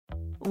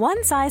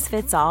One size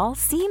fits all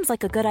seems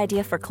like a good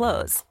idea for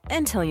clothes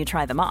until you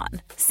try them on.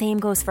 Same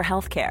goes for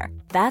healthcare.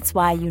 That's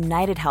why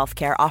United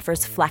Healthcare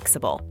offers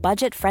flexible,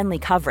 budget-friendly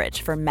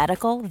coverage for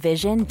medical,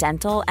 vision,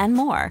 dental, and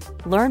more.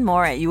 Learn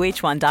more at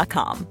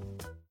uh1.com.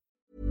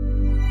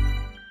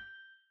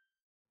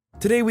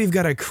 Today we've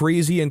got a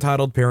crazy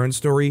entitled parent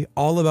story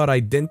all about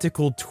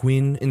identical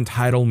twin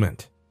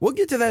entitlement. We'll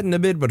get to that in a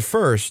bit, but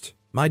first,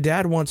 my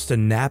dad wants to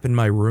nap in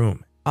my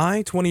room.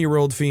 I,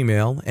 20-year-old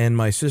female, and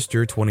my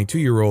sister,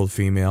 22-year-old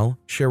female,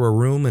 share a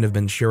room and have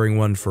been sharing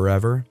one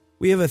forever.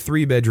 We have a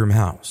 3-bedroom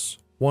house,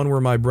 one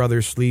where my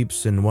brother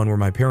sleeps and one where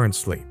my parents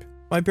sleep.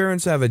 My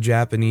parents have a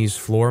Japanese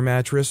floor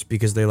mattress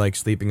because they like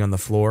sleeping on the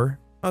floor.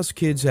 Us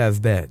kids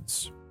have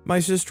beds. My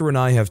sister and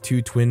I have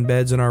 2 twin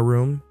beds in our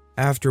room.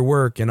 After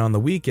work and on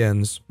the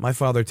weekends, my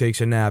father takes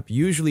a nap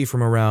usually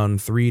from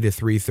around 3 to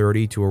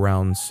 3:30 to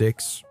around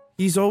 6.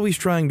 He's always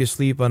trying to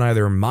sleep on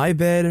either my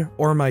bed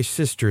or my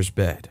sister's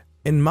bed.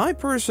 In my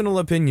personal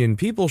opinion,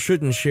 people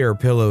shouldn't share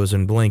pillows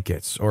and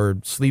blankets or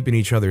sleep in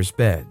each other's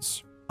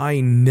beds.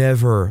 I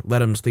never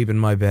let him sleep in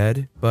my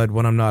bed, but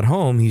when I'm not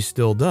home, he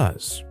still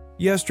does.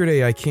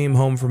 Yesterday, I came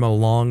home from a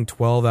long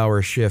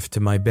 12-hour shift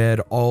to my bed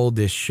all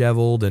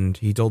disheveled, and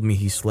he told me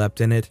he slept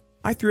in it.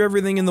 I threw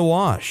everything in the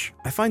wash.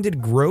 I find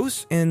it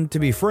gross, and to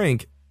be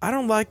frank, I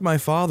don't like my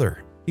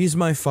father. He's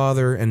my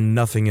father and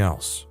nothing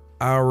else.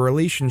 Our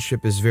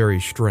relationship is very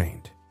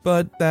strained,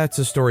 but that's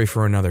a story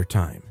for another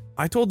time.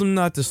 I told him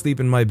not to sleep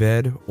in my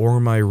bed or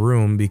my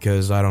room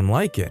because I don't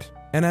like it,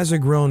 and as a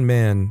grown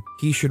man,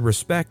 he should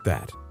respect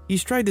that.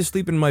 He's tried to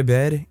sleep in my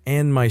bed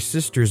and my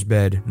sister's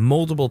bed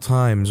multiple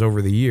times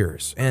over the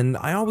years, and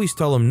I always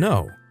tell him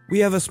no. We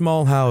have a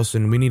small house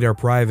and we need our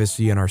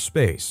privacy and our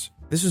space.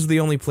 This is the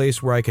only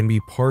place where I can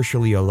be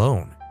partially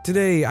alone.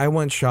 Today, I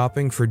went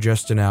shopping for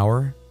just an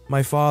hour.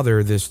 My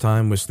father this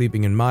time was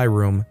sleeping in my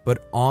room,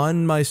 but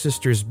on my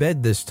sister's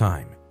bed this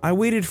time. I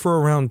waited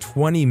for around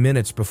 20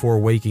 minutes before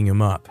waking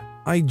him up.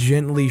 I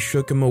gently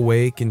shook him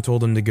awake and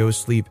told him to go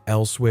sleep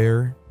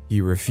elsewhere.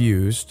 He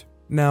refused.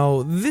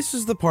 Now, this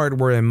is the part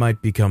where I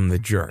might become the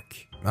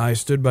jerk. I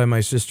stood by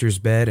my sister's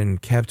bed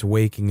and kept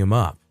waking him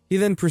up. He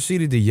then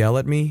proceeded to yell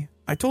at me.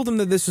 I told him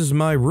that this is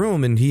my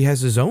room and he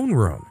has his own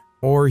room,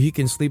 or he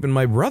can sleep in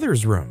my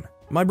brother's room.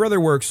 My brother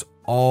works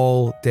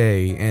all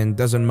day and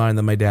doesn't mind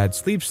that my dad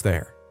sleeps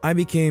there. I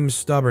became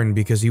stubborn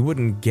because he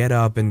wouldn't get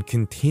up and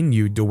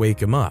continued to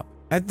wake him up.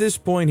 At this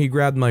point, he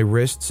grabbed my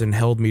wrists and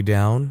held me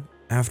down.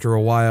 After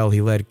a while, he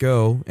let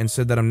go and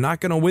said that I'm not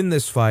going to win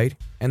this fight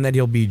and that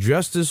he'll be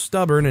just as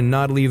stubborn and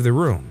not leave the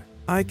room.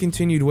 I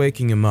continued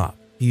waking him up.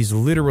 He's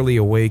literally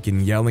awake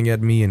and yelling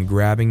at me and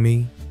grabbing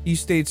me. He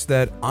states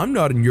that I'm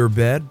not in your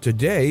bed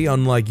today,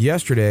 unlike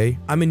yesterday.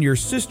 I'm in your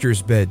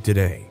sister's bed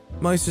today.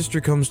 My sister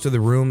comes to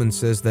the room and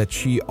says that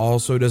she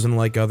also doesn't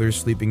like others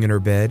sleeping in her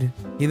bed.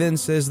 He then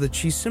says that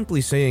she's simply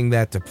saying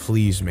that to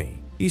please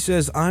me. He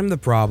says I'm the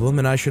problem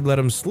and I should let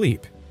him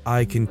sleep.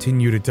 I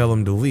continue to tell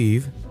him to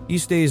leave. He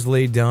stays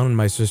laid down in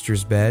my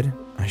sister's bed.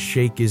 I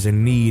shake his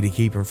knee to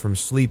keep him from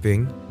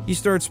sleeping. He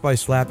starts by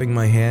slapping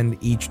my hand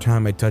each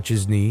time I touch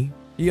his knee.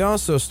 He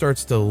also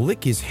starts to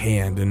lick his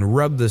hand and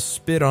rub the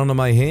spit onto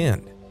my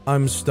hand.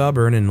 I'm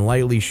stubborn and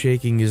lightly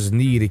shaking his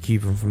knee to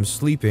keep him from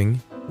sleeping.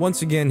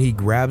 Once again, he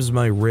grabs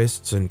my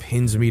wrists and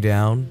pins me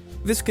down.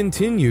 This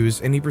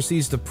continues and he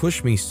proceeds to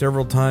push me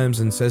several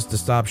times and says to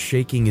stop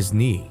shaking his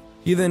knee.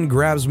 He then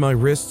grabs my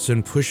wrists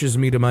and pushes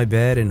me to my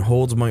bed and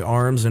holds my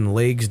arms and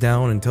legs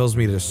down and tells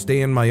me to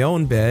stay in my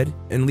own bed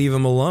and leave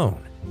him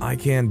alone. I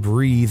can't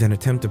breathe and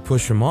attempt to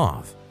push him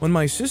off. When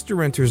my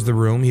sister enters the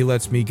room, he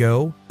lets me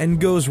go and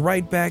goes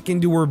right back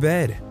into her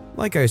bed.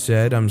 Like I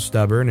said, I'm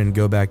stubborn and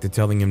go back to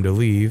telling him to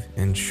leave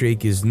and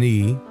shake his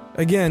knee.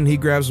 Again, he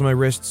grabs my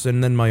wrists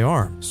and then my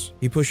arms.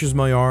 He pushes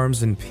my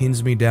arms and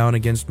pins me down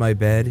against my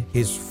bed,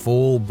 his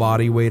full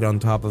body weight on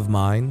top of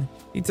mine.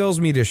 He tells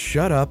me to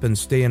shut up and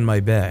stay in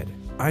my bed.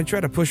 I try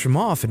to push him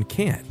off and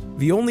can't.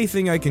 The only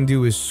thing I can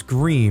do is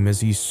scream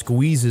as he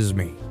squeezes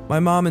me.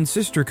 My mom and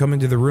sister come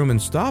into the room and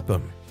stop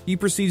him. He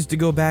proceeds to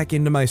go back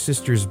into my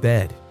sister's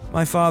bed.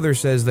 My father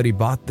says that he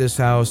bought this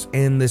house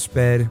and this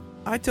bed.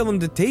 I tell him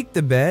to take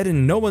the bed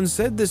and no one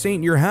said this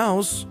ain't your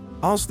house.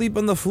 I'll sleep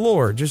on the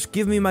floor, just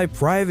give me my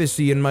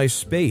privacy and my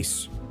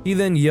space. He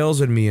then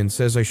yells at me and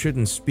says I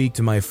shouldn't speak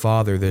to my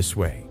father this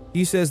way.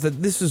 He says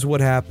that this is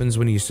what happens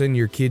when you send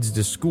your kids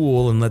to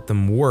school and let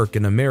them work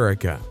in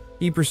America.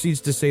 He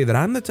proceeds to say that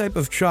I'm the type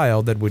of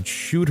child that would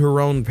shoot her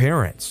own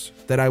parents,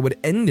 that I would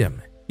end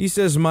him. He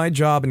says my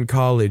job in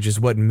college is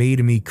what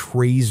made me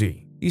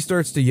crazy. He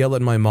starts to yell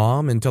at my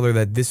mom and tell her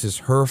that this is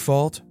her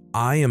fault.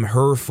 I am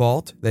her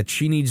fault, that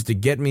she needs to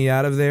get me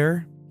out of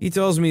there. He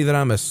tells me that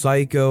I'm a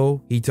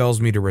psycho. He tells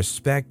me to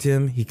respect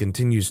him. He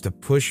continues to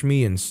push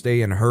me and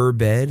stay in her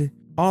bed.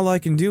 All I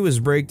can do is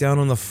break down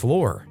on the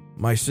floor.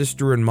 My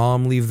sister and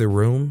mom leave the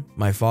room,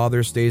 my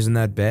father stays in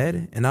that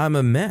bed, and I'm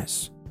a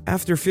mess.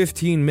 After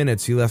 15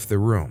 minutes, he left the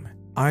room.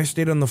 I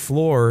stayed on the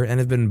floor and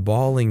have been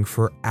bawling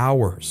for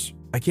hours.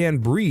 I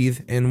can't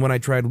breathe, and when I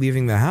tried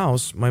leaving the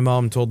house, my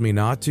mom told me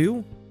not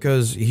to.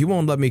 because he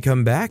won't let me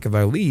come back if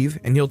I leave,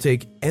 and he'll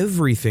take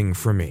everything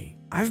from me.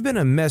 I've been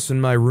a mess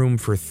in my room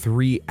for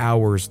 3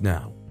 hours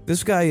now.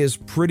 This guy is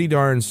pretty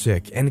darn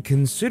sick, and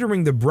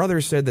considering the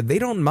brother said that they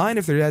don't mind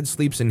if their dad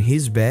sleeps in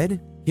his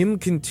bed, him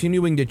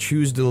continuing to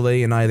choose to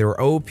lay in either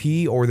OP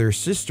or their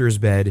sister's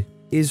bed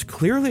is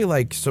clearly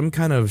like some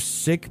kind of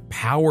sick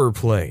power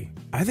play.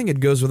 I think it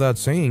goes without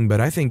saying,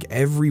 but I think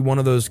every one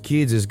of those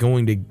kids is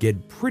going to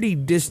get pretty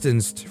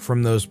distanced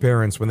from those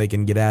parents when they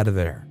can get out of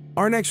there.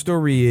 Our next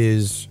story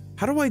is,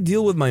 how do I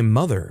deal with my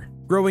mother?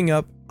 Growing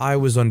up, I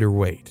was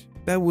underweight.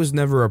 That was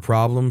never a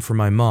problem for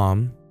my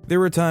mom. There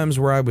were times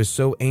where I was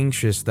so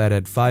anxious that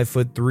at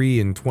 5'3"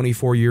 and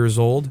 24 years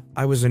old,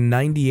 I was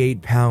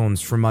 98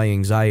 pounds from my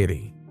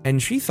anxiety,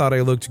 and she thought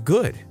I looked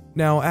good.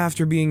 Now,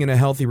 after being in a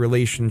healthy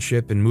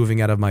relationship and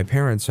moving out of my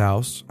parents'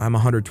 house, I'm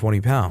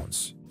 120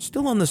 pounds.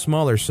 Still on the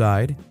smaller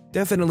side,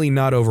 definitely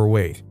not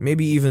overweight,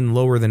 maybe even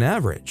lower than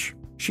average.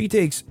 She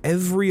takes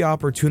every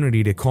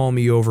opportunity to call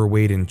me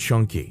overweight and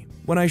chunky.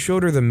 When I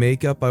showed her the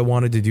makeup I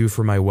wanted to do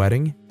for my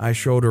wedding, I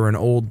showed her an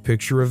old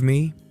picture of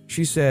me.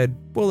 She said,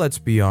 "Well, let's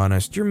be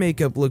honest, your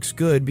makeup looks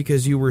good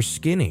because you were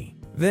skinny."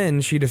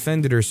 Then she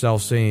defended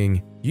herself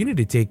saying, "You need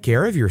to take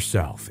care of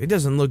yourself. It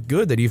doesn't look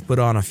good that you've put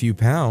on a few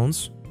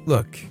pounds."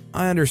 Look,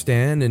 I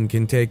understand and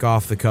can take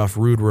off-the-cuff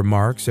rude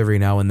remarks every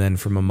now and then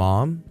from a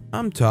mom.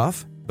 I'm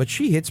tough, but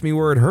she hits me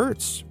where it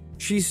hurts.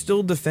 She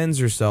still defends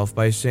herself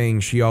by saying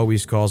she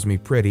always calls me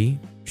pretty.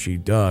 She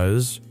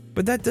does,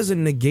 but that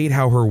doesn't negate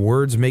how her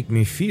words make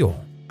me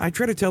feel. I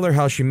try to tell her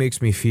how she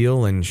makes me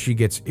feel and she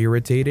gets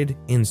irritated,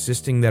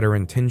 insisting that her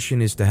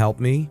intention is to help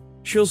me.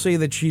 She'll say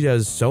that she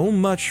does so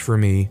much for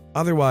me,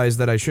 otherwise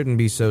that I shouldn't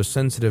be so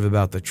sensitive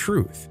about the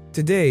truth.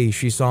 Today,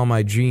 she saw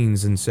my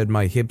jeans and said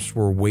my hips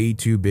were way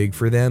too big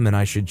for them and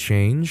I should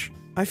change.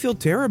 I feel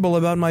terrible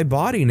about my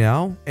body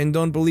now and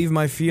don't believe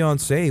my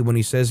fiancé when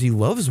he says he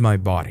loves my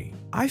body.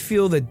 I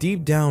feel that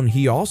deep down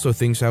he also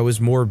thinks I was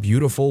more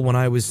beautiful when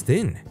I was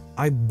thin.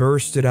 I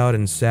bursted out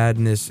in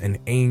sadness and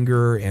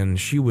anger and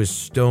she was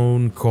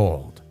stone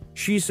cold.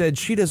 She said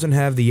she doesn't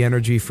have the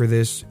energy for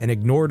this and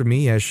ignored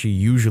me as she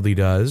usually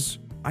does.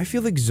 I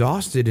feel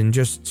exhausted and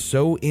just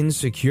so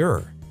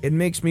insecure. It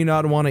makes me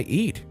not want to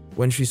eat.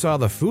 When she saw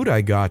the food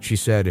I got, she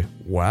said,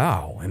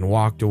 "Wow," and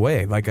walked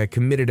away like I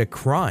committed a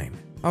crime.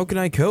 How can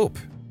I cope?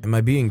 Am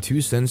I being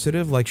too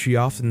sensitive like she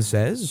often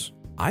says?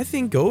 I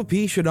think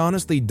OP should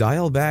honestly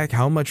dial back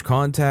how much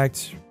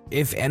contact,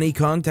 if any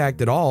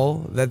contact at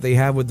all, that they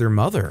have with their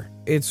mother.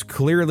 It's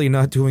clearly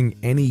not doing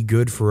any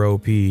good for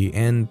OP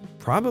and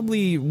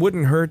probably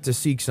wouldn't hurt to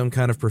seek some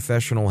kind of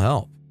professional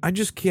help. I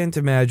just can't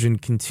imagine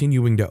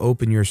continuing to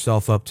open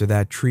yourself up to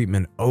that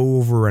treatment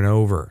over and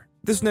over.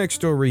 This next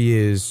story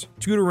is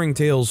Tutoring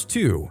Tales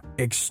 2,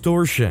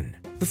 Extortion.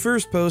 The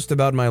first post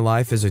about my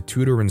life as a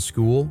tutor in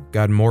school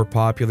got more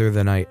popular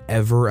than I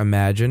ever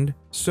imagined,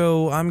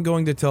 so I'm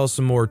going to tell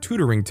some more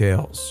tutoring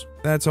tales.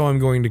 That's how I'm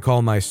going to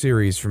call my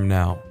series from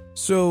now.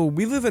 So,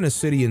 we live in a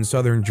city in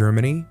southern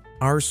Germany.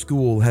 Our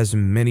school has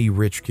many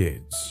rich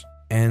kids,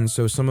 and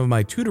so some of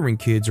my tutoring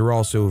kids are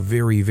also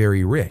very,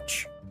 very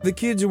rich. The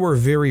kids who are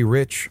very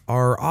rich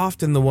are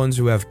often the ones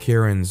who have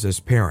Karens as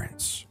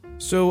parents.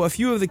 So, a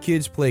few of the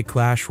kids play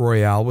Clash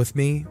Royale with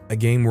me, a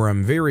game where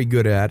I'm very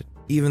good at,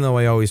 even though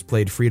I always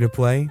played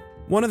free-to-play.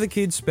 One of the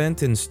kids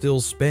spent and still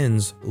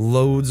spends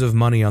loads of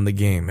money on the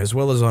game, as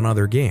well as on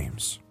other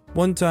games.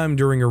 One time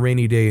during a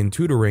rainy day in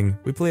tutoring,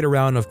 we played a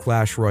round of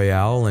Clash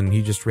Royale and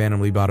he just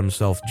randomly bought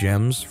himself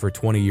gems for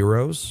 20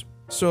 euros.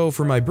 So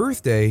for my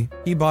birthday,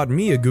 he bought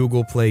me a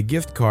Google Play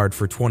gift card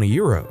for 20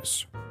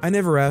 euros. I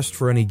never asked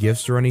for any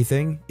gifts or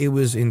anything, it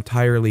was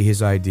entirely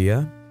his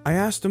idea. I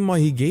asked him why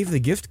he gave the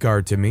gift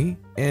card to me,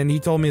 and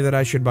he told me that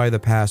I should buy the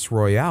Pass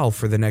Royale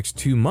for the next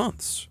 2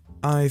 months.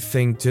 I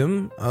thanked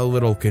him, a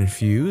little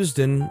confused,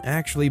 and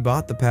actually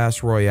bought the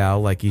Pass Royale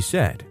like he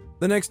said.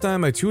 The next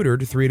time I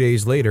tutored, 3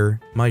 days later,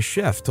 my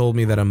chef told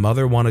me that a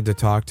mother wanted to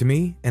talk to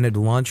me and had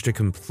launched a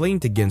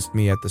complaint against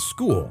me at the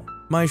school.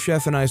 My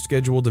chef and I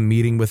scheduled a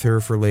meeting with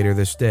her for later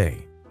this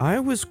day. I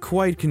was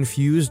quite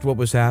confused what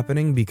was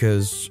happening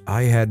because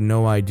I had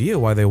no idea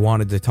why they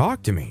wanted to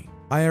talk to me.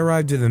 I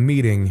arrived to the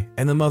meeting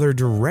and the mother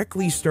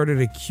directly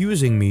started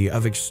accusing me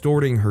of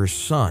extorting her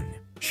son.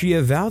 She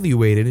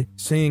evaluated,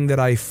 saying that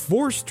I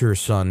forced her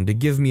son to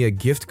give me a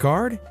gift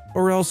card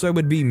or else I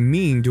would be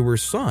mean to her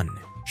son.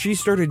 She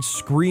started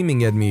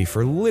screaming at me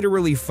for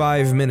literally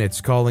 5 minutes,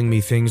 calling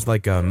me things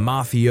like a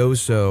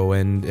mafioso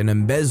and an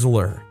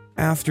embezzler.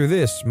 After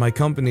this, my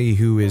company,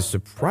 who is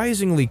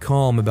surprisingly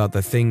calm about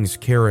the things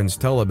Karens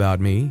tell about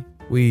me,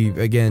 we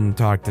again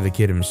talked to the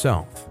kid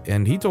himself,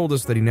 and he told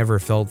us that he never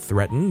felt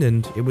threatened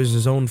and it was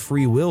his own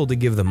free will to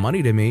give the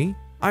money to me.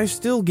 I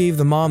still gave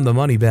the mom the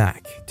money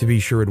back, to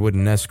be sure it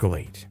wouldn't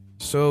escalate.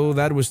 So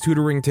that was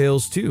Tutoring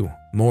Tales 2.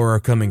 More are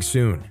coming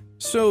soon.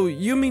 So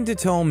you mean to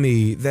tell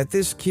me that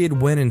this kid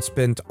went and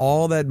spent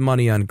all that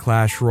money on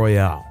Clash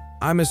Royale?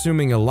 I'm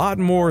assuming a lot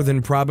more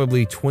than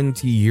probably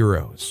 20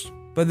 euros.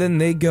 But then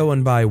they go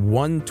and buy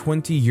one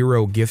 20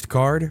 euro gift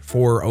card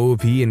for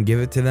OP and give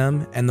it to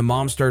them, and the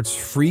mom starts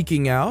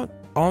freaking out?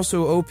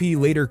 Also, OP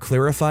later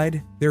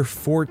clarified they're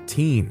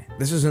 14.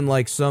 This isn't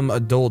like some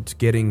adult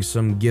getting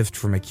some gift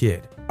from a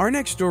kid. Our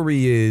next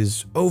story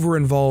is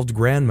over-involved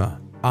grandma.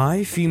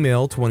 I,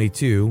 female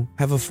 22,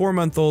 have a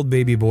 4-month-old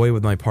baby boy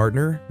with my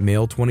partner,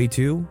 male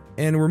 22,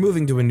 and we're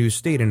moving to a new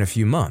state in a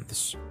few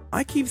months.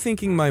 I keep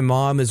thinking my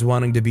mom is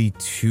wanting to be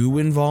too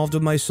involved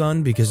with my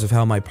son because of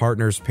how my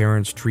partner's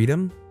parents treat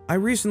him. I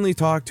recently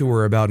talked to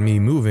her about me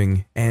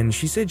moving, and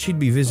she said she'd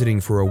be visiting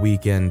for a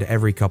weekend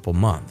every couple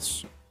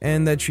months,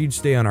 and that she'd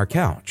stay on our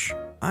couch.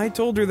 I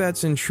told her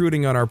that's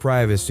intruding on our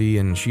privacy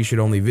and she should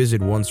only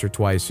visit once or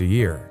twice a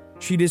year.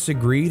 She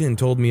disagreed and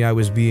told me I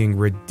was being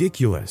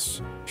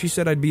ridiculous. She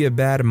said I'd be a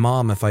bad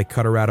mom if I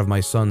cut her out of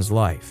my son's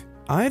life.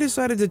 I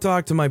decided to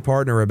talk to my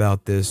partner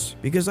about this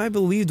because I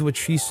believed what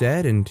she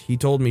said and he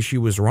told me she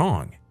was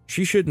wrong.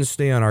 She shouldn't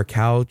stay on our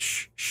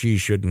couch, she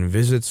shouldn't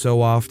visit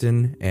so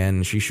often,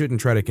 and she shouldn't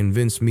try to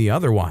convince me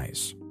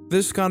otherwise.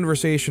 This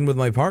conversation with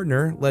my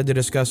partner led to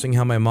discussing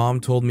how my mom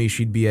told me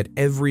she'd be at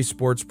every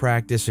sports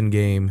practice and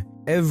game,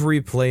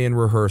 every play and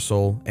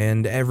rehearsal,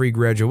 and every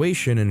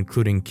graduation,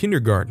 including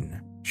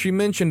kindergarten. She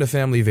mentioned a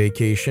family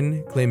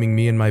vacation, claiming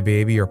me and my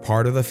baby are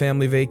part of the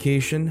family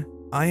vacation.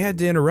 I had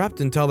to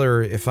interrupt and tell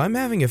her if I'm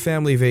having a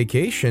family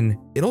vacation,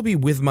 it'll be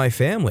with my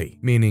family,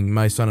 meaning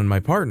my son and my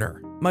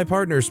partner. My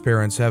partner's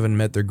parents haven't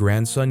met their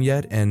grandson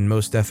yet and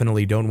most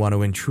definitely don't want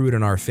to intrude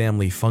on our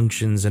family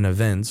functions and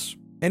events.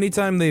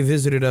 Anytime they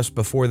visited us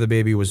before the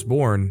baby was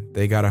born,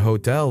 they got a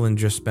hotel and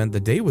just spent the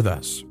day with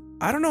us.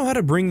 I don't know how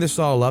to bring this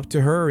all up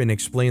to her and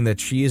explain that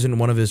she isn't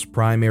one of his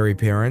primary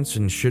parents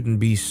and shouldn't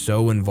be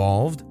so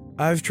involved.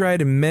 I've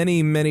tried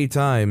many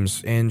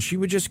times, and she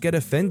would just get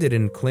offended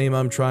and claim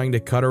I'm trying to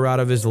cut her out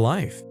of his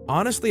life.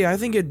 Honestly, I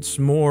think it's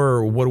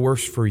more what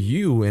works for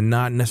you and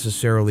not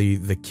necessarily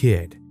the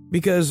kid.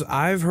 Because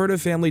I've heard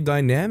of family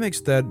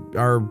dynamics that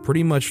are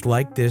pretty much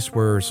like this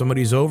where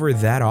somebody's over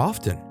that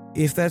often.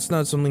 If that's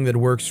not something that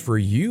works for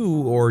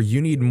you, or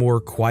you need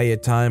more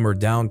quiet time or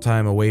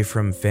downtime away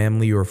from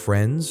family or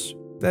friends,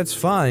 that's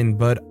fine,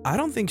 but I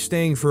don't think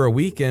staying for a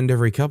weekend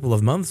every couple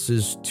of months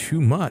is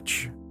too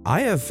much.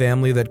 I have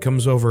family that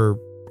comes over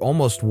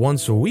almost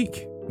once a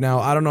week. Now,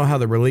 I don't know how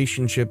the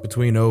relationship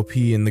between OP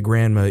and the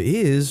grandma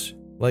is.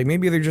 Like,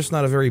 maybe they're just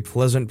not a very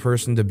pleasant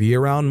person to be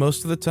around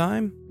most of the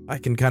time. I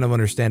can kind of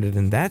understand it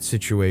in that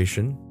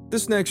situation.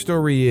 This next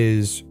story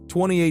is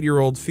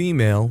 28-year-old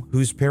female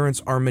whose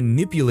parents are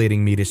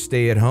manipulating me to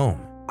stay at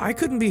home. I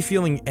couldn't be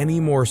feeling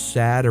any more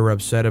sad or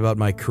upset about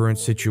my current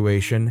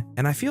situation,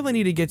 and I feel I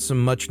need to get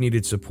some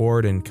much-needed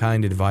support and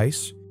kind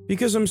advice,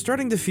 because I'm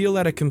starting to feel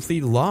at a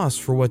complete loss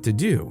for what to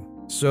do.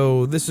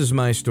 So this is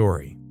my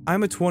story.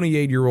 I'm a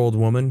 28-year-old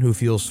woman who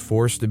feels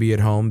forced to be at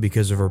home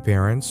because of her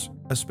parents,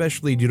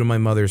 especially due to my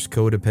mother's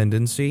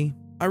codependency.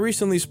 I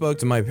recently spoke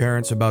to my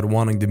parents about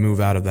wanting to move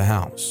out of the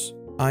house.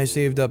 I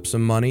saved up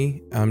some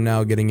money, I'm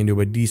now getting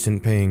into a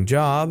decent paying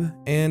job,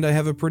 and I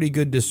have a pretty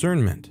good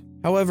discernment.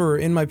 However,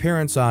 in my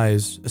parents'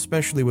 eyes,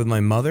 especially with my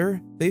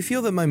mother, they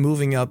feel that my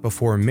moving out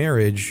before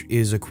marriage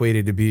is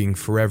equated to being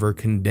forever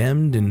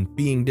condemned and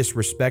being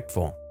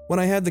disrespectful. When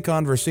I had the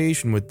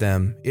conversation with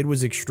them, it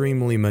was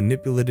extremely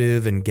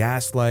manipulative and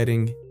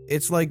gaslighting.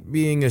 It's like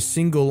being a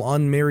single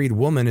unmarried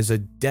woman is a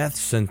death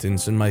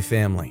sentence in my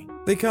family.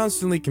 They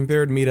constantly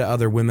compared me to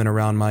other women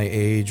around my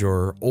age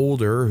or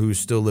older who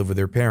still live with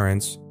their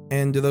parents,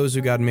 and to those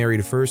who got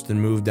married first and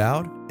moved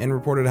out, and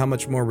reported how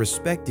much more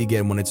respect you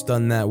get when it's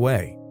done that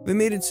way. They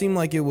made it seem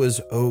like it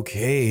was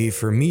okay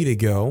for me to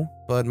go,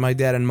 but my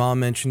dad and mom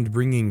mentioned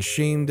bringing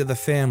shame to the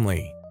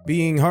family,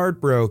 being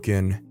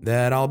heartbroken,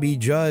 that I'll be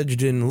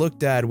judged and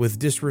looked at with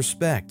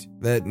disrespect,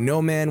 that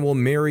no man will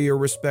marry or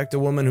respect a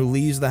woman who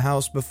leaves the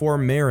house before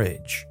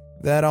marriage,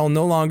 that I'll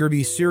no longer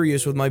be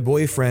serious with my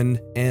boyfriend,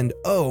 and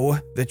oh,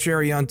 the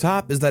cherry on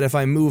top is that if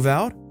I move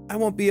out, I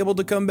won't be able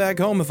to come back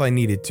home if I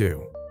needed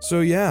to.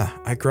 So yeah,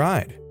 I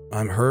cried.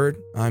 I'm hurt,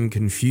 I'm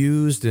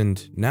confused,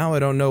 and now I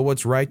don't know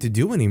what's right to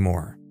do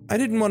anymore. I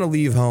didn't want to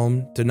leave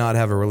home, to not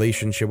have a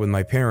relationship with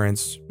my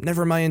parents,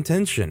 never my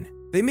intention.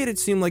 They made it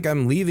seem like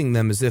I'm leaving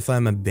them as if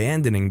I'm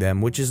abandoning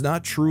them, which is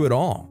not true at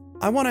all.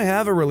 I want to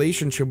have a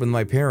relationship with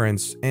my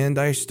parents, and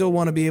I still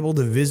want to be able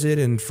to visit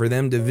and for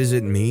them to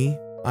visit me.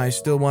 I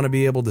still want to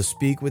be able to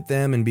speak with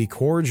them and be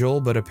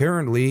cordial, but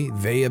apparently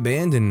they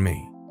abandoned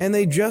me. And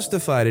they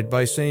justified it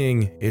by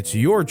saying, it's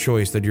your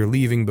choice that you're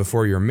leaving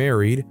before you're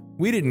married.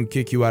 We didn't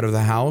kick you out of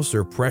the house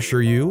or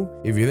pressure you.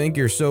 If you think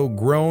you're so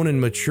grown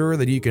and mature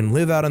that you can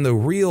live out in the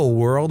real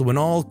world when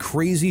all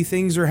crazy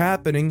things are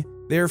happening,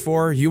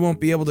 therefore you won't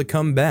be able to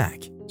come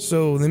back.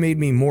 So they made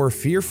me more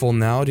fearful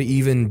now to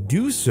even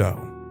do so.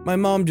 My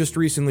mom just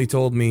recently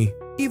told me,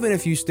 even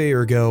if you stay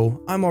or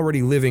go, I'm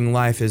already living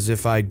life as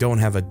if I don't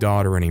have a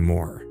daughter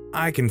anymore.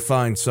 I can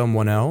find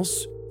someone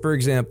else, for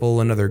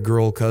example, another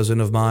girl cousin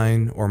of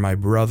mine or my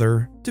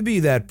brother, to be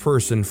that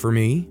person for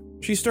me.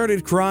 She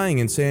started crying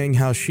and saying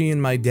how she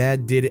and my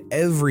dad did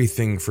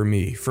everything for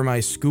me, for my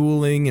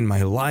schooling and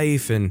my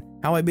life, and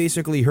how I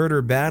basically hurt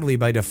her badly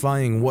by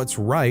defying what's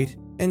right.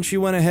 And she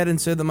went ahead and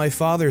said that my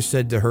father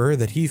said to her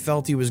that he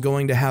felt he was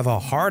going to have a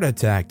heart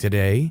attack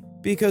today,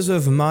 because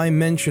of my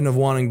mention of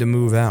wanting to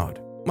move out.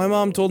 My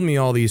mom told me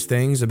all these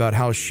things about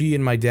how she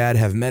and my dad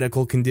have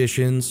medical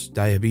conditions,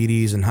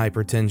 diabetes and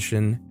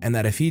hypertension, and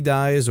that if he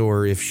dies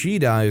or if she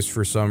dies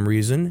for some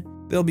reason,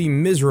 they'll be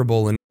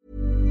miserable and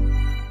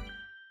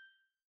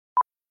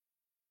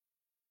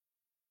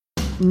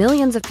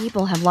Millions of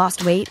people have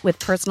lost weight with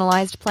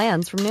personalized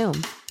plans from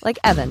Noom. Like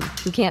Evan,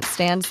 who can't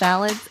stand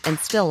salads and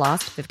still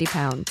lost 50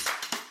 pounds.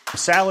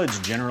 Salads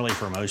generally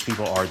for most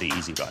people are the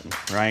easy button,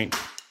 right?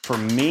 For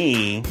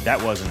me,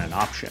 that wasn't an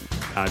option.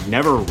 I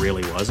never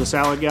really was a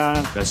salad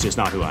guy. That's just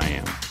not who I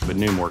am. But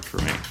Noom worked for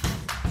me.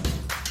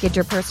 Get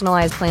your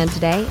personalized plan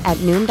today at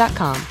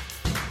Noom.com.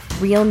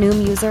 Real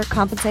Noom user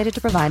compensated to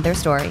provide their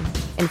story.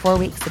 In 4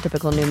 weeks, the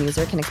typical Noom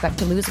user can expect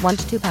to lose 1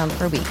 to 2 pounds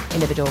per week.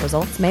 Individual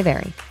results may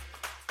vary.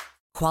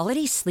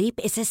 Quality sleep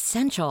is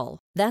essential.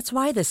 That's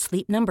why the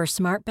Sleep Number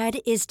Smart Bed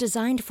is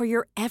designed for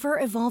your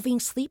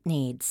ever-evolving sleep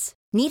needs.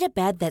 Need a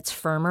bed that's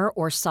firmer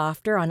or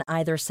softer on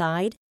either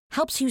side?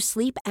 Helps you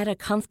sleep at a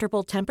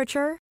comfortable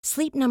temperature?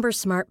 Sleep Number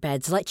Smart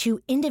Beds let you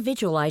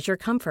individualize your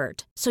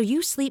comfort, so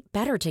you sleep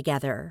better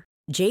together.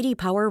 J.D.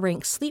 Power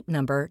ranks Sleep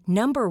Number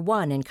number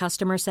 1 in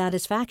customer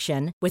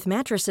satisfaction with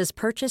mattresses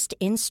purchased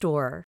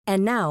in-store.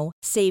 And now,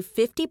 save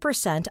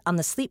 50% on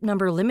the Sleep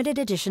Number Limited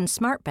Edition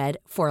Smart Bed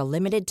for a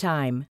limited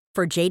time.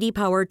 For J.D.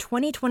 Power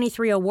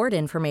 2023 award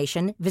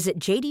information, visit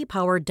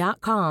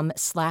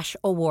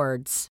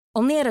jdpower.com/awards.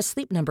 Only at a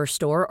Sleep Number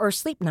store or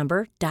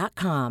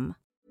sleepnumber.com.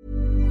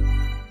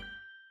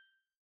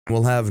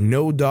 will have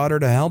no daughter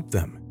to help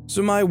them.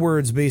 So my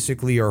words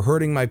basically are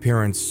hurting my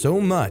parents so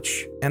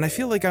much, and I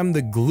feel like I'm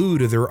the glue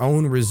to their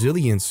own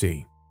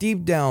resiliency.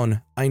 Deep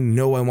down, I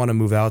know I want to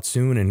move out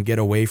soon and get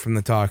away from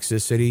the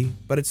toxicity,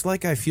 but it's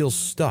like I feel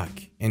stuck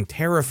and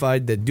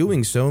terrified that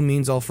doing so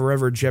means I'll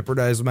forever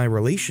jeopardize my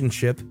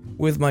relationship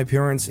with my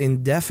parents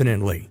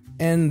indefinitely.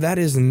 And that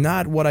is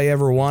not what I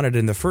ever wanted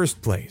in the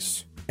first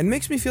place. It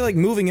makes me feel like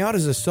moving out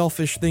is a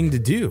selfish thing to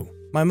do.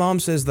 My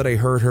mom says that I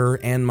hurt her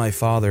and my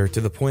father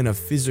to the point of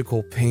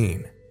physical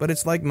pain, but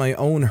it's like my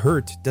own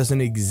hurt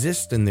doesn't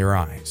exist in their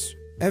eyes.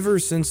 Ever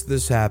since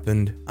this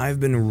happened, I've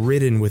been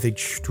ridden with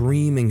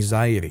extreme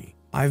anxiety.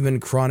 I've been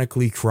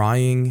chronically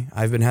crying,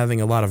 I've been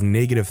having a lot of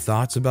negative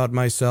thoughts about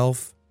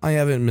myself, I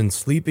haven't been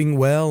sleeping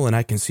well, and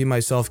I can see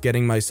myself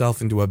getting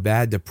myself into a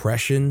bad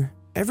depression.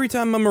 Every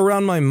time I'm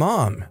around my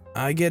mom,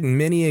 I get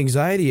many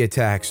anxiety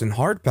attacks and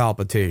heart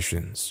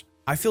palpitations.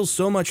 I feel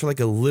so much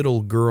like a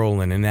little girl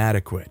and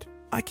inadequate.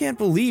 I can't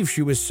believe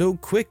she was so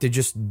quick to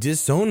just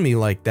disown me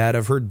like that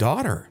of her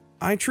daughter.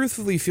 I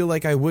truthfully feel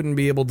like I wouldn't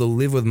be able to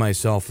live with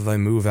myself if I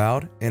move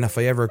out, and if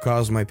I ever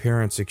cause my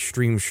parents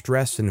extreme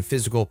stress and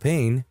physical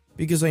pain,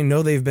 because I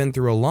know they've been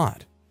through a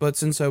lot. But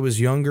since I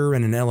was younger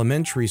and in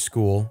elementary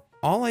school,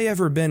 all I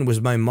ever been was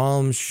my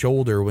mom's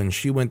shoulder when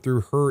she went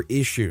through her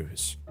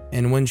issues,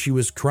 and when she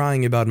was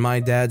crying about my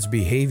dad's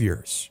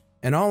behaviors.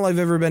 And all I've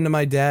ever been to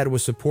my dad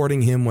was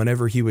supporting him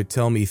whenever he would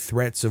tell me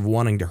threats of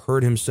wanting to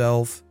hurt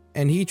himself,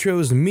 and he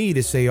chose me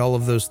to say all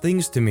of those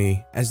things to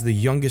me as the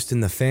youngest in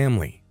the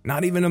family.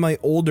 Not even to my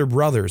older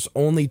brothers,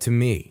 only to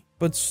me.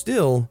 But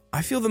still,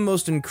 I feel the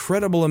most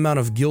incredible amount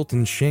of guilt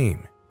and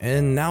shame.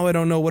 And now I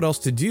don't know what else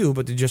to do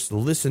but to just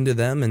listen to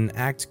them and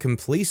act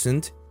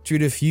complacent to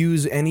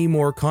diffuse any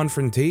more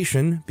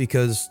confrontation,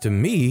 because to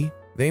me,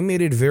 they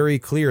made it very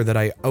clear that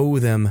I owe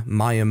them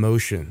my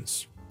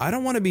emotions. I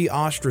don't want to be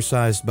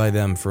ostracized by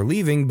them for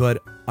leaving,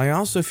 but I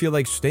also feel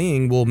like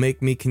staying will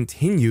make me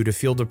continue to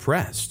feel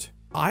depressed.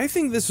 I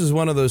think this is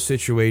one of those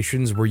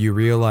situations where you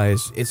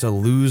realize it's a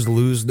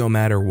lose-lose no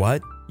matter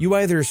what. You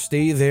either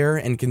stay there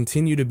and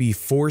continue to be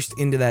forced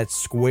into that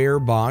square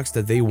box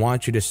that they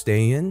want you to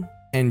stay in,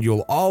 and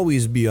you'll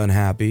always be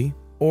unhappy,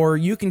 or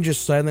you can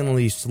just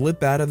silently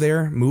slip out of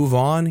there, move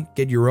on,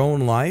 get your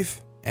own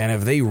life, and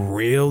if they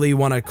really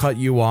want to cut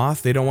you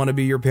off, they don't want to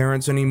be your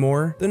parents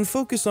anymore, then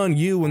focus on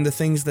you and the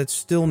things that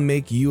still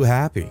make you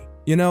happy.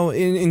 You know,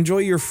 enjoy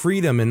your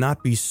freedom and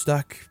not be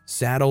stuck,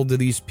 saddled to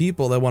these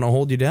people that want to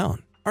hold you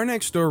down. Our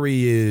next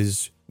story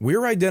is,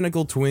 we're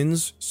identical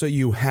twins, so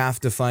you have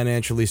to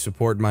financially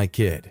support my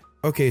kid.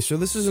 Okay, so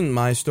this isn't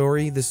my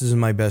story, this is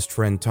my best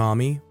friend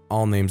Tommy.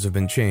 All names have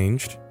been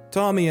changed.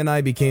 Tommy and I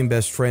became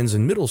best friends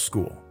in middle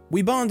school.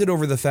 We bonded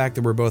over the fact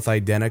that we're both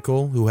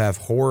identical, who have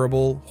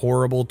horrible,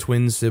 horrible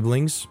twin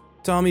siblings.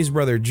 Tommy's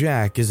brother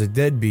Jack is a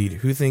deadbeat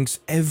who thinks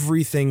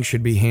everything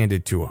should be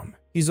handed to him.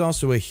 He's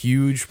also a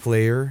huge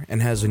player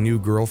and has a new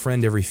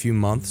girlfriend every few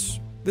months.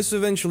 This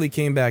eventually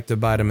came back to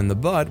bite him in the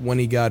butt when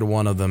he got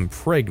one of them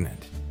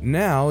pregnant.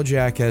 Now,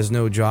 Jack has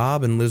no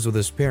job and lives with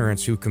his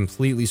parents, who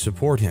completely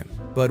support him.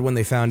 But when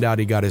they found out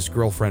he got his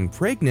girlfriend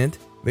pregnant,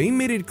 they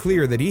made it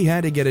clear that he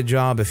had to get a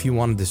job if he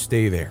wanted to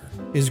stay there.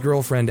 His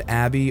girlfriend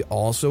Abby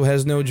also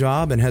has no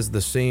job and has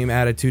the same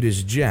attitude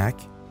as Jack.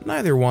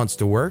 Neither wants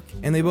to work,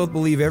 and they both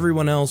believe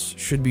everyone else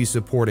should be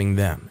supporting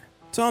them.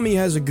 Tommy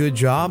has a good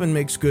job and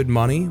makes good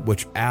money,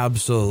 which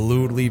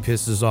absolutely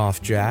pisses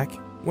off Jack.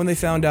 When they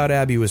found out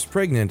Abby was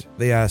pregnant,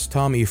 they asked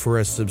Tommy for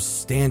a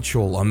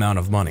substantial amount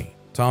of money.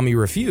 Tommy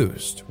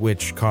refused,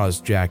 which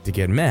caused Jack to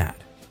get mad.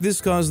 This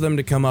caused them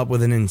to come up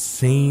with an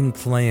insane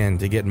plan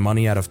to get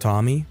money out of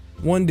Tommy.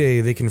 One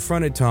day, they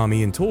confronted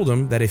Tommy and told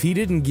him that if he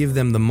didn't give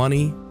them the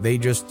money, they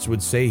just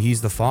would say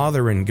he's the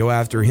father and go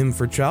after him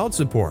for child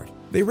support.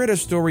 They read a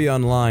story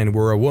online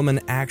where a woman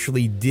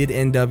actually did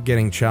end up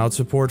getting child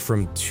support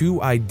from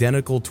two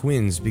identical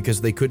twins because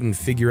they couldn't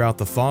figure out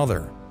the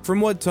father. From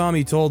what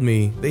Tommy told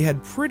me, they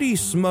had pretty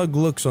smug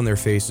looks on their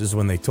faces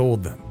when they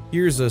told them.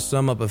 Here's a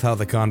sum up of how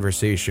the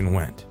conversation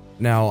went.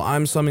 Now,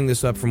 I'm summing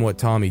this up from what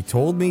Tommy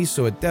told me,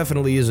 so it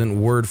definitely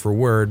isn't word for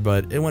word,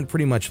 but it went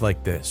pretty much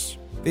like this.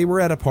 They were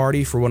at a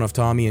party for one of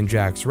Tommy and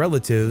Jack's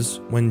relatives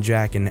when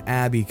Jack and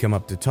Abby come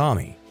up to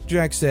Tommy.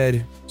 Jack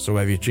said, "So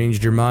have you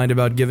changed your mind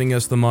about giving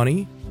us the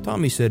money?"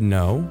 Tommy said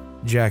no.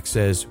 Jack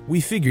says, "We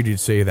figured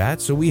you'd say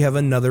that, so we have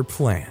another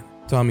plan."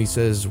 Tommy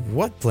says,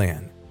 "What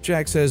plan?"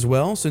 Jack says,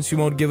 "Well, since you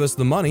won't give us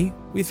the money,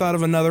 we thought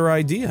of another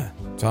idea."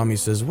 Tommy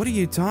says, "What are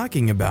you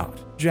talking about?"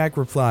 Jack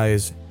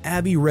replies,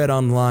 "Abby read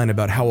online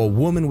about how a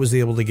woman was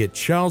able to get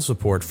child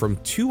support from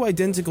two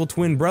identical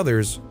twin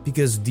brothers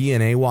because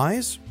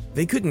DNA-wise,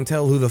 they couldn't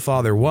tell who the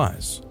father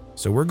was.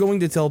 So we're going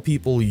to tell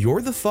people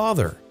you're the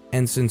father,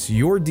 and since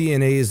your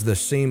DNA is the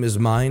same as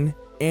mine,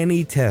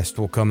 any test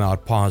will come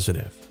out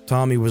positive."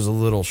 Tommy was a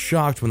little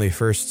shocked when they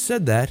first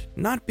said that,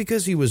 not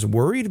because he was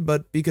worried,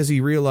 but because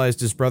he realized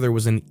his brother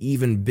was an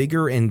even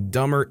bigger and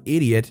dumber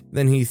idiot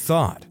than he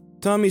thought.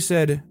 Tommy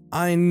said,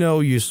 "I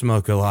know you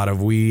smoke a lot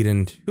of weed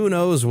and who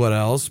knows what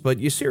else, but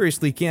you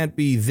seriously can't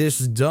be this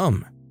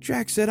dumb."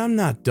 Jack said, "I'm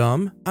not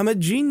dumb. I'm a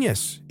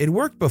genius. It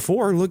worked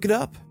before, look it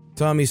up."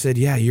 Tommy said,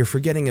 "Yeah, you're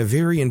forgetting a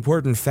very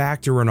important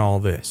factor in all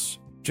this."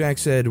 Jack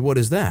said, "What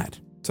is that?"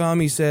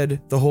 Tommy said,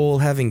 "The whole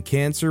having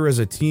cancer as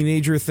a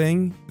teenager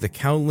thing, the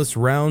countless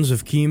rounds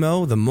of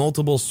chemo, the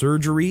multiple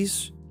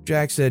surgeries."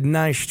 Jack said,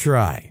 "Nice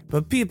try,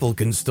 but people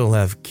can still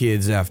have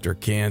kids after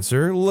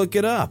cancer, look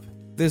it up."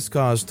 This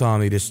caused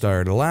Tommy to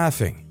start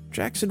laughing.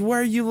 Jack said, "Why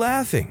are you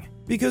laughing?"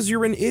 "Because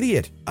you're an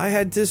idiot. I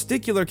had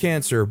testicular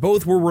cancer,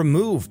 both were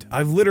removed.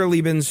 I've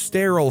literally been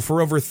sterile for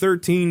over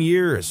 13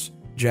 years.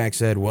 Jack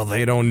said, "Well,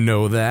 they don't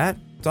know that."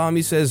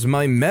 Tommy says,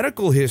 "My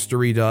medical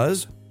history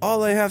does.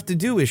 All I have to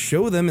do is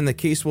show them and the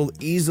case will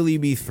easily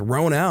be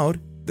thrown out."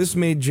 This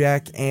made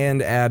Jack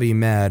and Abby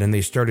mad and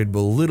they started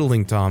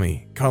belittling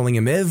Tommy, calling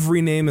him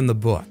every name in the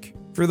book.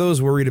 For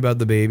those worried about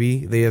the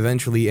baby, they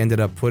eventually ended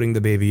up putting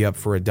the baby up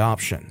for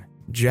adoption.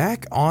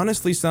 Jack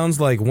honestly sounds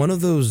like one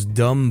of those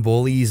dumb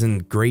bullies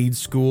in grade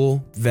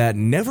school that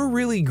never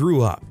really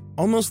grew up.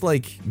 Almost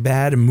like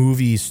bad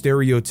movie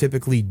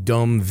stereotypically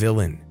dumb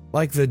villain.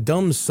 Like the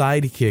dumb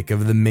sidekick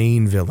of the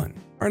main villain.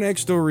 Our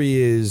next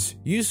story is,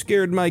 "You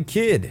Scared My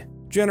Kid."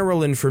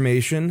 General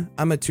information,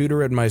 I'm a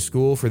tutor at my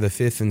school for the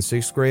 5th and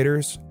 6th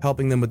graders,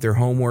 helping them with their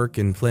homework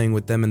and playing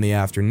with them in the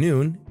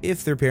afternoon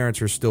if their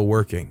parents are still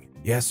working.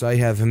 Yes, I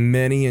have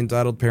many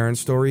entitled parent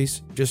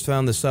stories. Just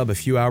found the sub a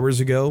few hours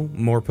ago,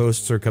 more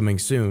posts are coming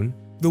soon.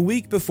 The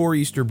week before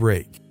Easter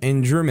break,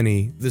 in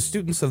Germany, the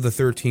students of the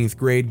 13th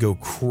grade go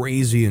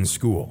crazy in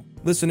school.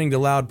 Listening to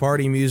loud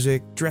party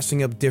music,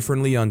 dressing up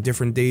differently on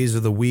different days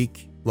of the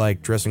week,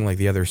 like dressing like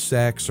the other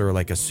sex or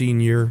like a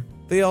senior.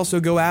 They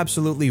also go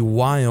absolutely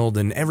wild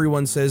and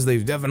everyone says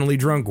they've definitely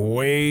drunk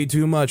way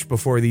too much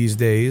before these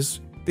days.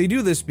 They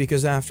do this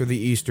because after the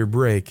Easter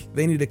break,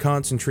 they need to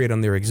concentrate on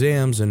their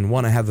exams and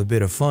want to have a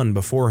bit of fun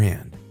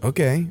beforehand.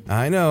 Okay,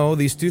 I know,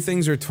 these two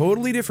things are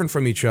totally different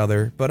from each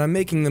other, but I'm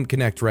making them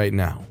connect right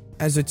now.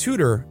 As a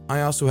tutor,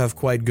 I also have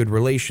quite good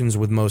relations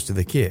with most of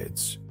the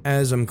kids,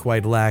 as I'm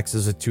quite lax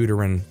as a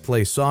tutor and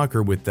play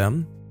soccer with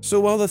them. So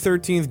while the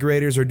 13th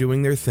graders are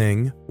doing their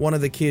thing, one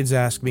of the kids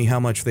asked me how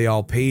much they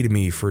all paid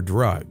me for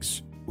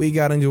drugs. We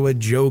got into a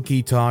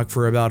jokey talk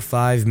for about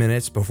 5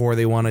 minutes before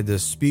they wanted to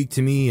speak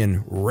to me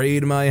and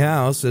raid my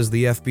house as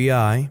the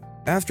FBI.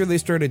 After they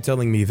started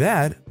telling me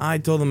that, I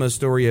told them a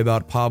story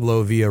about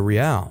Pablo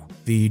Villarreal,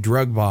 the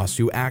drug boss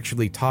who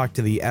actually talked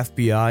to the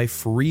FBI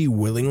free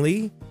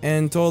willingly,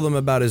 and told them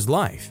about his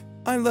life.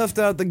 I left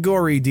out the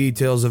gory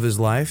details of his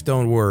life,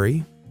 don't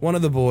worry. One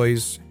of the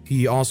boys,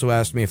 he also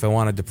asked me if I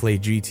wanted to play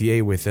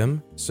GTA with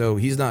him, so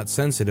he's not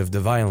sensitive to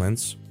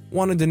violence,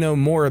 wanted to know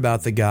more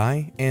about the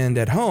guy, and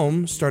at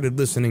home started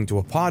listening to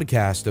a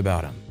podcast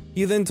about him.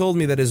 He then told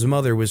me that his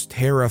mother was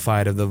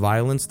terrified of the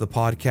violence the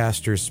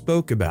podcaster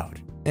spoke about,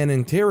 and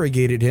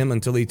interrogated him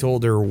until he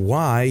told her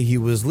why he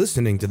was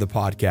listening to the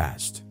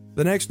podcast.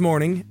 The next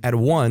morning, at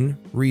 1,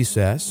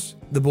 recess,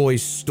 the boy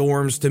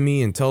storms to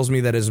me and tells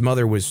me that his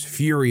mother was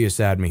furious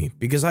at me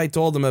because I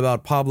told him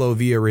about Pablo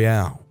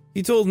Villarreal.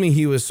 He told me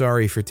he was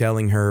sorry for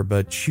telling her,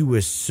 but she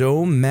was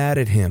so mad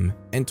at him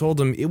and told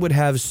him it would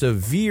have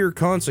severe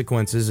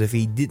consequences if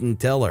he didn't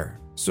tell her.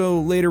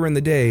 So later in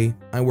the day,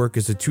 I work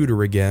as a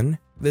tutor again.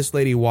 This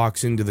lady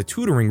walks into the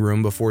tutoring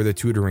room before the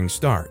tutoring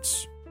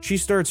starts. She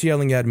starts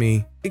yelling at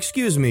me,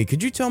 "Excuse me,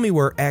 could you tell me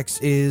where X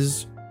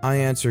is?" I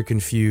answer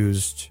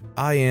confused,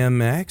 "I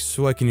am X,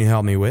 what can you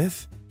help me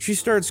with?" She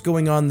starts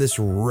going on this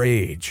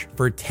rage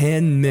for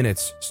 10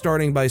 minutes,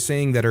 starting by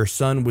saying that her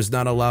son was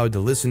not allowed to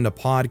listen to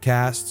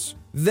podcasts,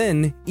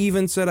 then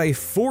even said I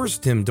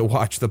forced him to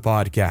watch the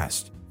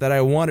podcast. that I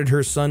wanted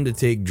her son to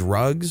take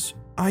drugs.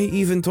 I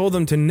even told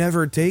them to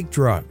never take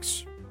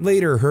drugs.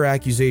 Later, her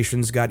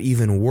accusations got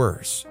even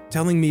worse,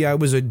 telling me I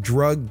was a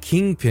drug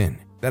kingpin,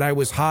 that I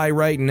was high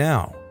right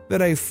now,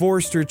 that I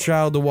forced her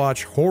child to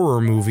watch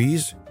horror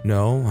movies.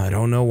 No, I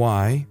don't know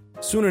why.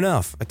 Soon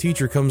enough, a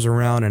teacher comes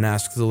around and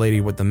asks the lady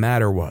what the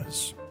matter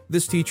was.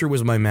 This teacher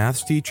was my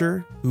maths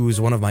teacher, who was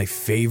one of my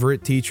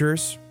favorite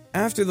teachers.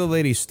 After the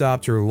lady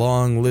stopped her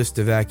long list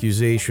of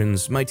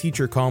accusations, my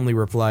teacher calmly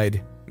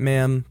replied,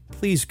 "Ma'am,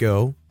 please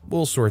go.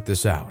 We'll sort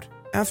this out."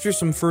 After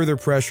some further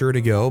pressure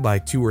to go by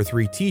 2 or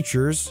 3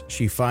 teachers,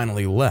 she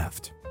finally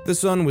left. The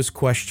son was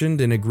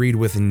questioned and agreed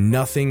with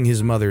nothing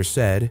his mother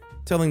said,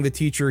 telling the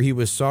teacher he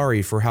was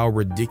sorry for how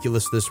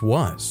ridiculous this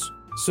was.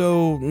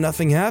 So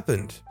nothing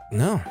happened.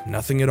 No,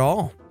 nothing at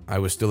all. I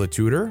was still a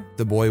tutor,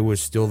 the boy was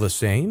still the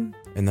same,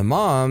 and the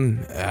mom,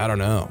 I don't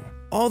know.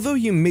 Although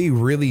you may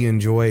really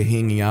enjoy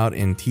hanging out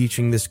and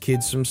teaching this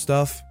kid some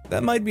stuff,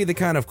 that might be the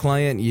kind of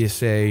client you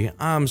say,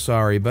 "I'm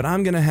sorry, but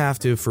I'm gonna have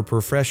to, for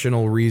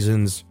professional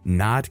reasons,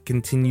 not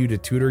continue to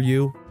tutor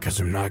you, because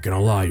I'm not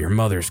gonna lie, your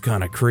mother's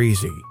kinda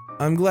crazy."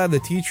 I'm glad the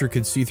teacher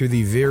could see through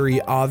the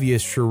very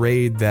obvious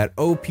charade that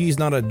OP's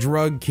not a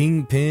drug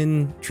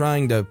kingpin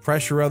trying to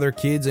pressure other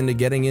kids into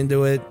getting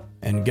into it,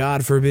 and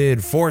God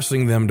forbid,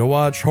 forcing them to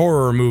watch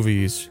horror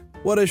movies.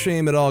 What a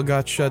shame it all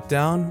got shut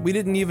down. We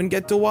didn't even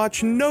get to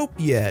watch Nope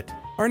yet.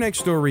 Our next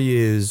story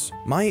is,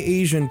 my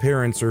Asian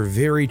parents are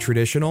very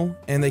traditional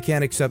and they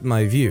can't accept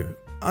my view.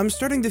 I'm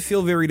starting to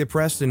feel very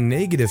depressed and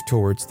negative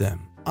towards them.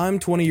 I'm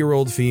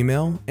 20-year-old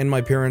female and my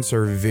parents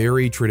are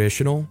very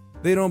traditional.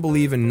 They don't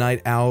believe in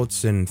night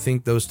outs and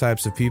think those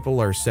types of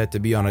people are set to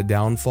be on a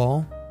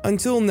downfall.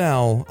 Until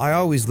now, I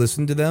always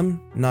listened to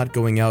them, not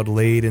going out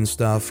late and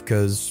stuff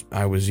because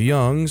I was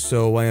young,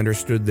 so I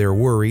understood their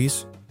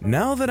worries.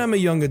 Now that I'm a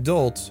young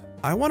adult,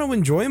 I want to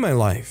enjoy my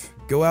life.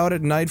 Go out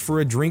at night for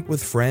a drink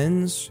with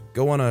friends,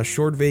 go on a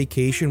short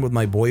vacation with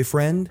my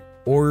boyfriend,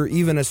 or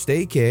even a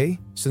staycay,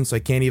 since I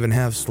can't even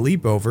have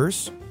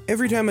sleepovers.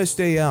 Every time I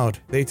stay out,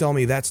 they tell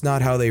me that's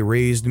not how they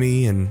raised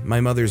me and my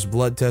mother's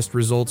blood test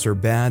results are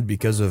bad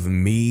because of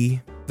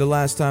me. The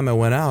last time I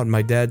went out,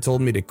 my dad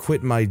told me to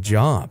quit my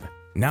job.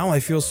 Now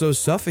I feel so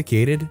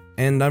suffocated,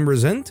 and I'm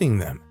resenting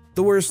them.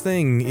 The worst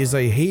thing is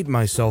I hate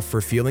myself for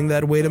feeling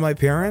that way to my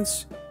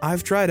parents.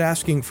 I've tried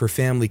asking for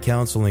family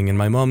counseling and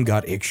my mom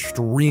got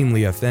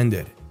extremely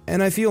offended.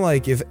 And I feel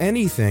like, if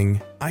anything,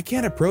 I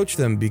can't approach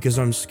them because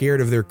I'm scared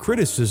of their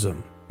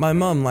criticism. My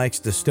mom likes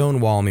to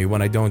stonewall me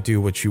when I don't do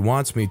what she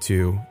wants me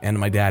to, and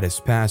my dad is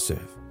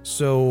passive.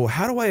 So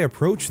how do I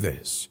approach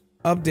this?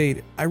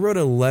 Update, I wrote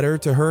a letter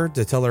to her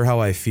to tell her how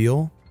I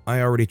feel.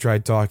 I already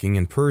tried talking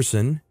in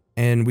person,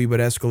 and we would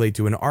escalate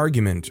to an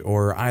argument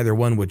or either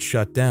one would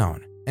shut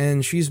down.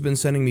 And she's been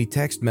sending me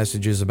text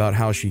messages about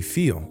how she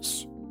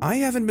feels. I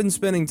haven't been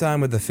spending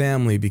time with the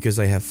family because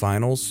I have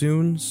finals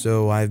soon,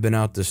 so I've been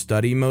out to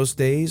study most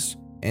days,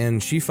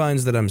 and she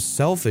finds that I'm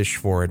selfish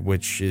for it,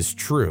 which is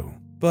true.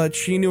 But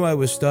she knew I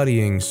was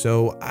studying,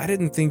 so I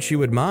didn't think she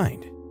would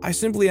mind. I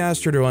simply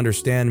asked her to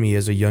understand me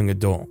as a young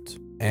adult,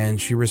 and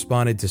she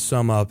responded to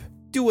sum up,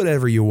 "Do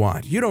whatever you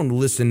want, you don't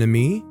listen to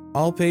me.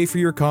 I'll pay for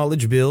your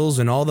college bills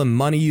and all the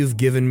money you've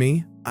given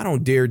me. I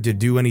don't dare to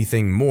do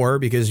anything more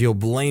because you'll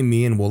blame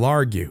me and we'll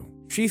argue."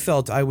 She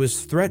felt I was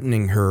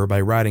threatening her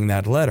by writing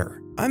that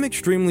letter. I'm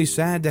extremely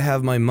sad to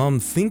have my mom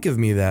think of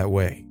me that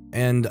way,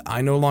 and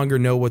I no longer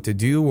know what to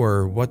do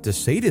or what to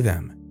say to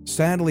them.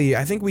 Sadly,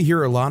 I think we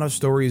hear a lot of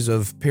stories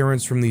of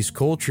parents from these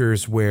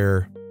cultures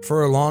where,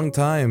 for a long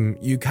time,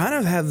 you kind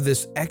of have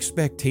this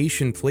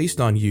expectation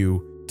placed on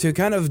you to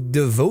kind of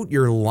devote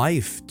your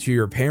life to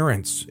your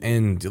parents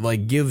and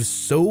give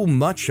so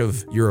much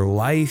of your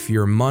life,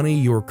 your money,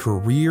 your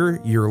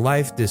career, your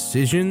life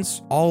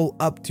decisions all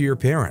up to your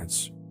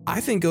parents. I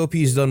think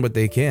OP's done what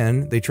they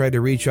can. They tried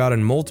to reach out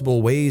in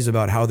multiple ways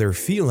about how they're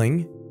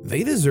feeling.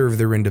 They deserve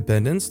their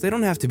independence. They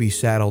don't have to be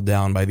saddled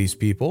down by these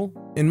people.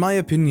 In my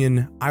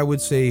opinion, I would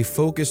say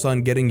focus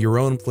on getting your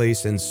own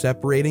place and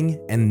separating,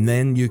 and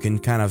then you can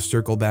kind of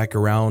circle back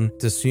around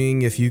to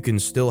seeing if you can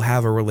still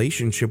have a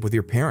relationship with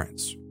your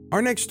parents.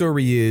 Our next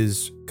story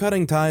is,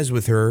 cutting ties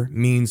with her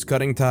means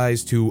cutting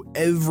ties to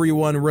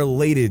everyone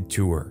related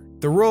to her.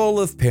 The role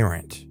of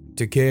parent: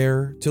 to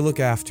care, to look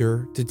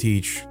after, to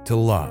teach, to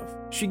love.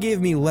 She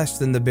gave me less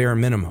than the bare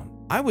minimum.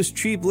 I was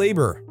cheap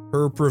labor,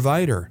 her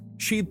provider.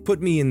 She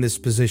put me in this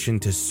position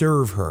to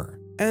serve her.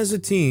 As a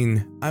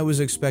teen, I was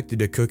expected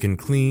to cook and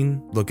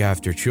clean, look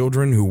after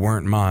children who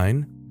weren't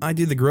mine. I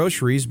did the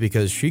groceries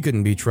because she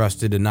couldn't be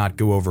trusted to not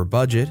go over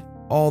budget.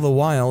 All the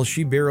while,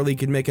 she barely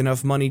could make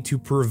enough money to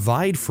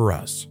provide for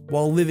us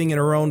while living in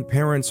her own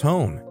parents'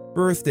 home.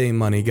 Birthday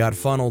money got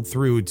funneled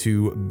through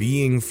to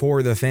being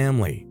for the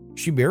family.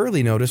 She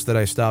barely noticed that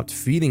I stopped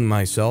feeding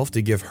myself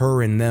to give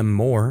her and them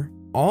more.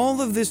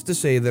 All of this to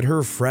say that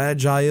her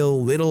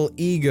fragile little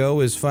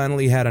ego has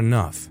finally had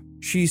enough.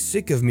 She's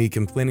sick of me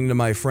complaining to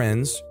my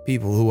friends,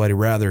 people who I'd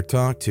rather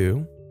talk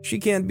to. She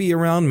can't be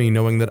around me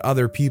knowing that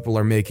other people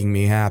are making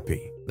me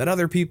happy, that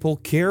other people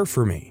care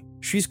for me.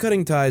 She's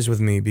cutting ties with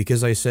me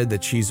because I said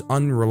that she's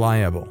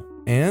unreliable.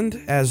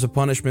 And, as a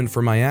punishment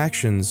for my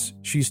actions,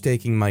 she's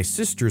taking my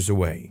sisters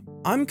away.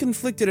 I'm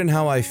conflicted in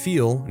how I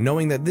feel,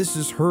 knowing that this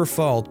is her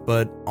fault,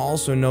 but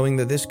also knowing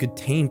that this could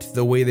taint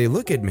the way they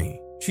look at me.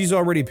 She's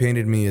already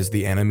painted me as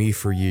the enemy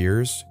for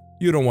years.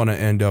 You don't want to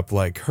end up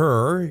like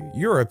her.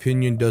 Your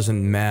opinion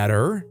doesn't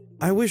matter.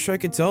 I wish I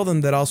could tell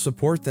them that I'll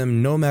support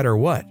them no matter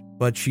what,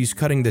 but she's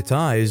cutting the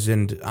ties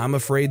and I'm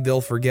afraid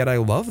they'll forget I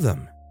love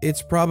them.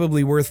 It's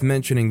probably worth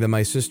mentioning that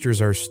my sisters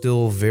are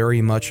still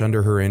very much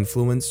under her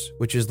influence,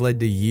 which has led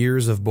to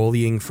years of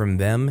bullying from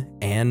them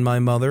and my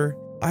mother.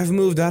 I've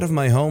moved out of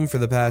my home for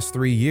the past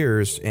 3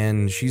 years,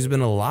 and she's been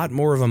a lot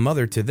more of a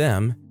mother to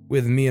them,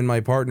 with me and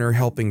my partner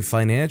helping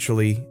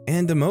financially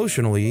and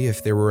emotionally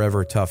if there were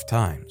ever tough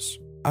times.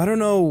 I don't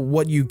know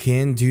what you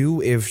can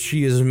do if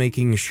she is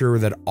making sure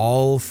that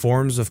all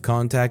forms of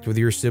contact with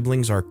your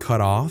siblings are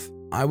cut off.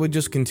 I would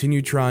just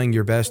continue trying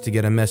your best to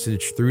get a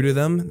message through to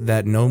them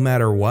that no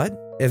matter what,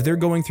 if they're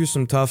going through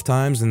some tough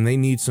times and they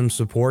need some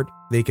support,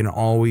 they can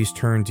always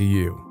turn to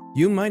you.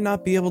 You might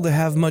not be able to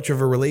have much of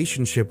a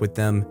relationship with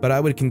them, but I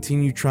would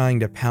continue trying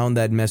to pound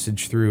that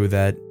message through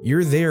that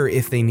you're there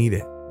if they need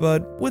it.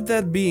 But with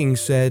that being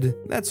said,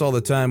 that's all the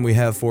time we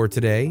have for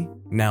today.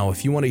 Now,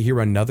 if you want to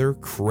hear another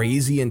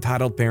crazy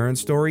entitled parent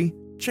story,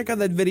 check out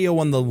that video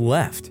on the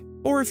left.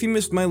 Or if you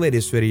missed my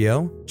latest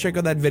video, check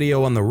out that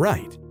video on the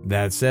right.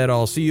 That said,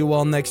 I'll see you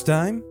all next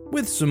time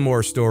with some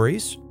more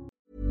stories.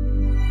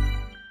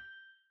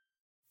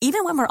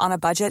 Even when we're on a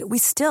budget, we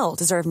still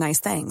deserve nice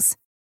things.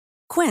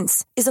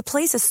 Quince is a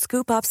place to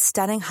scoop up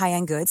stunning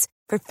high-end goods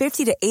for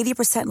 50 to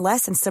 80%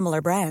 less than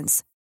similar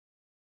brands.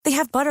 They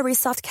have buttery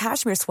soft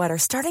cashmere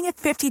sweaters starting at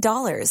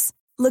 $50,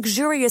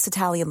 luxurious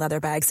Italian leather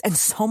bags, and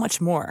so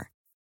much more.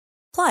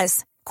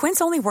 Plus,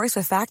 Quince only works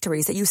with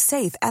factories that use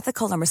safe,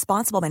 ethical, and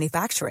responsible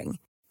manufacturing.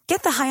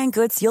 Get the high-end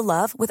goods you'll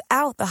love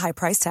without the high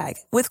price tag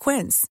with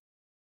Quince.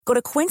 Go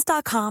to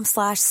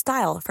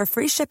quince.com/style for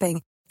free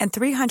shipping and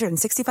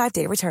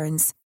 365-day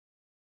returns.